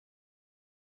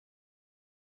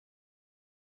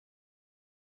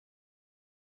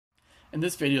In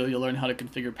this video, you'll learn how to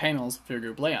configure panels for your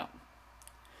group layout.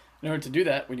 In order to do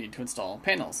that, we need to install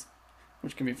panels,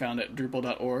 which can be found at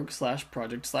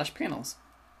drupal.org/project/panels.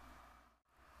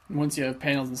 Once you have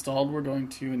panels installed, we're going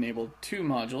to enable two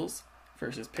modules.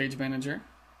 First is Page Manager,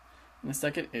 and the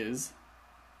second is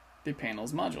the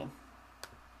Panels module.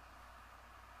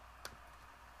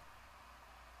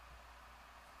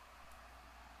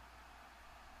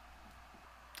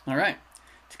 Alright,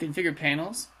 to configure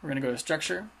panels, we're going to go to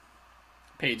Structure,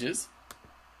 Pages,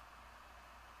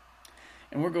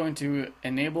 and we're going to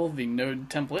enable the node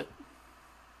template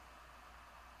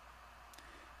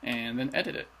and then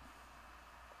edit it.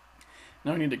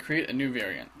 Now we need to create a new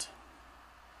variant.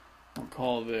 We'll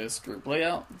call this group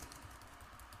layout,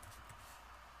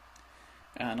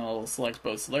 and I'll select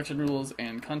both selection rules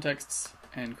and contexts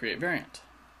and create variant.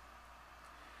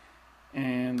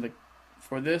 And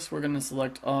for this, we're going to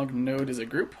select og node as a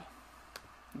group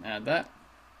and add that.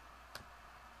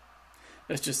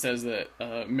 This just says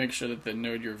that make sure that the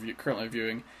node you're currently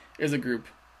viewing is a group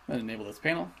that enable this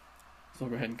panel. So we'll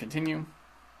go ahead and continue.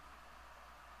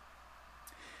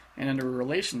 And under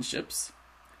relationships,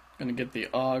 I'm going to get the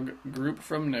og group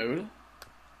from node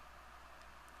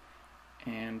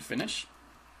and finish.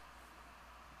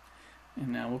 And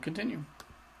now we'll continue.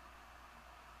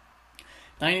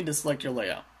 Now you need to select your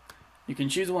layout. You can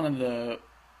choose one of the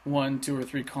 1, 2, or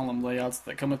 3 column layouts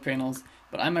that come with panels,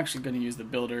 but I'm actually going to use the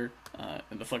builder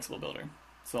and the flexible builder.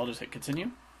 So I'll just hit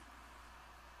continue.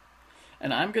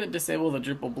 And I'm going to disable the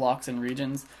Drupal blocks and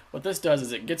regions. What this does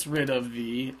is it gets rid of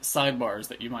the sidebars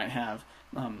that you might have.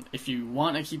 If you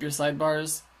want to keep your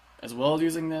sidebars as well as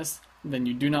using this, then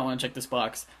you do not want to check this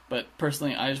box. But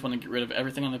personally, I just want to get rid of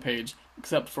everything on the page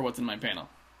except for what's in my panel.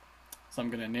 So I'm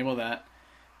going to enable that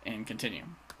and continue.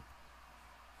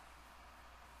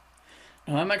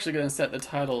 Now I'm actually going to set the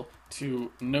title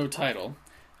to no title.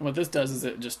 And what this does is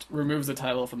it just removes the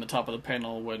title from the top of the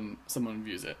panel when someone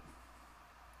views it.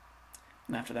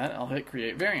 And after that, I'll hit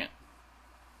create variant.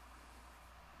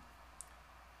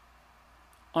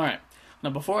 Alright,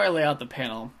 now before I lay out the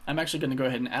panel, I'm actually going to go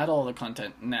ahead and add all the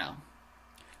content now.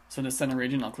 So in the center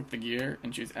region, I'll click the gear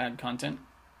and choose add content.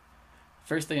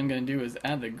 First thing I'm going to do is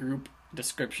add the group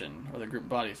description, or the group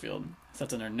body field. So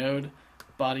that's under node,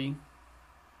 body,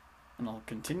 and I'll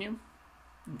continue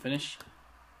and finish.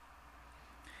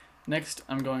 Next,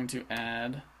 I'm going to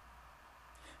add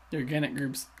the organic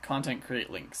groups content create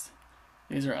links.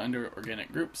 These are under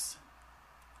organic groups,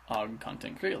 og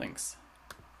content create links.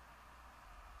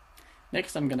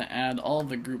 Next, I'm going to add all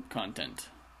the group content.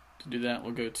 To do that,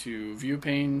 we'll go to view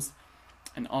panes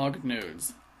and og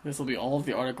nodes. This will be all of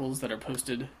the articles that are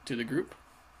posted to the group.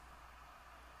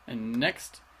 And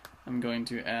next, I'm going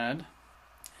to add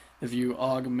the view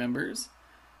og members.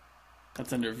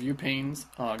 That's under view panes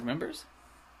og members.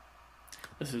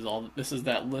 This is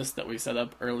that list that we set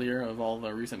up earlier of all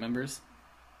the recent members.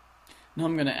 Now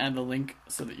I'm going to add the link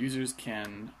so that users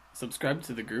can subscribe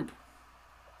to the group.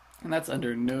 And that's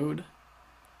under node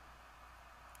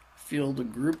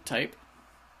field group type.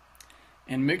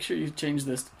 And make sure you change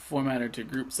this formatter to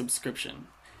group subscription.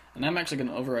 And I'm actually going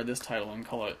to override this title and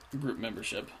call it group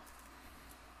membership.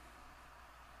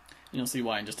 And you'll see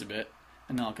why in just a bit.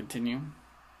 And now I'll continue.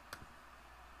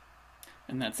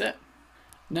 And that's it.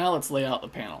 Now let's lay out the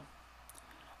panel.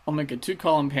 I'll make a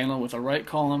 2-column panel with a right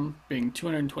column being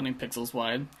 220 pixels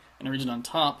wide and a region on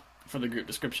top for the group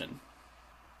description.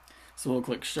 So we'll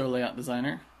click Show Layout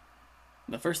Designer.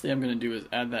 The first thing I'm going to do is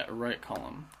add that right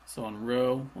column. So on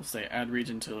row, we'll say add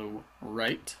region to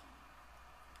right.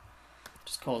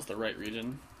 Just call this the right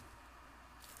region.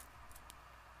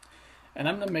 And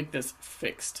I'm going to make this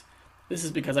fixed. This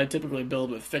is because I typically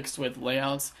build with fixed width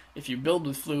layouts. If you build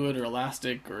with fluid or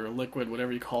elastic or liquid,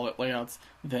 whatever you call it, layouts,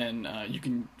 then you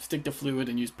can stick to fluid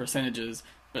and use percentages.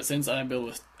 But since I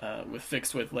build with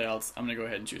fixed width layouts, I'm going to go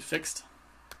ahead and choose fixed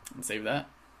and save that.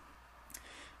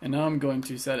 And now I'm going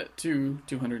to set it to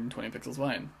 220 pixels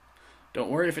wide. Don't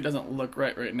worry if it doesn't look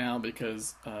right now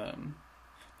because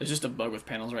there's just a bug with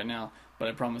panels right now, but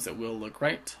I promise it will look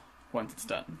right once it's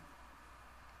done.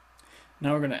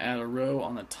 Now we're going to add a row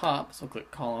on the top, so click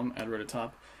column, add row to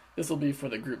top. This will be for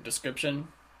the group description.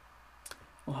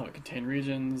 We'll have it contain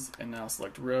regions, and now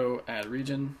select row, add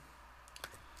region.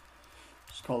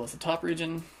 Just call this a top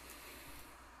region.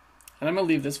 And I'm going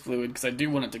to leave this fluid because I do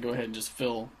want it to go ahead and just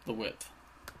fill the width.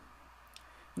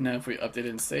 Now if we update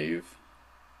and save,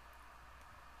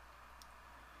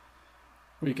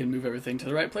 we can move everything to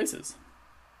the right places.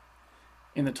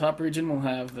 In the top region, we'll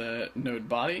have the node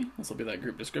body. This will be that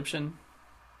group description.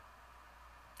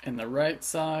 In the right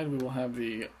side, we will have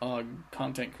the og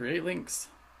content create links.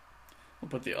 We'll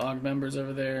put the og members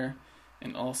over there.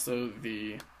 and also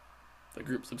the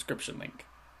group subscription link.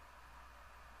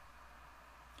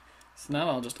 So now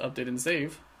I'll just update and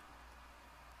save,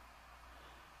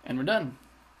 and we're done.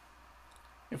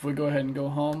 If we go ahead and go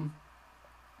home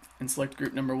and select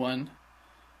group number 1,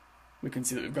 we can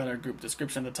see that we've got our group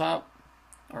description at the top,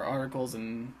 our articles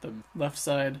in the left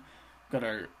side, we've got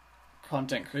our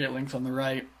content create links on the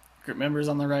right, group members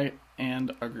on the right,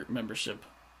 and our group membership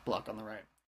block on the right.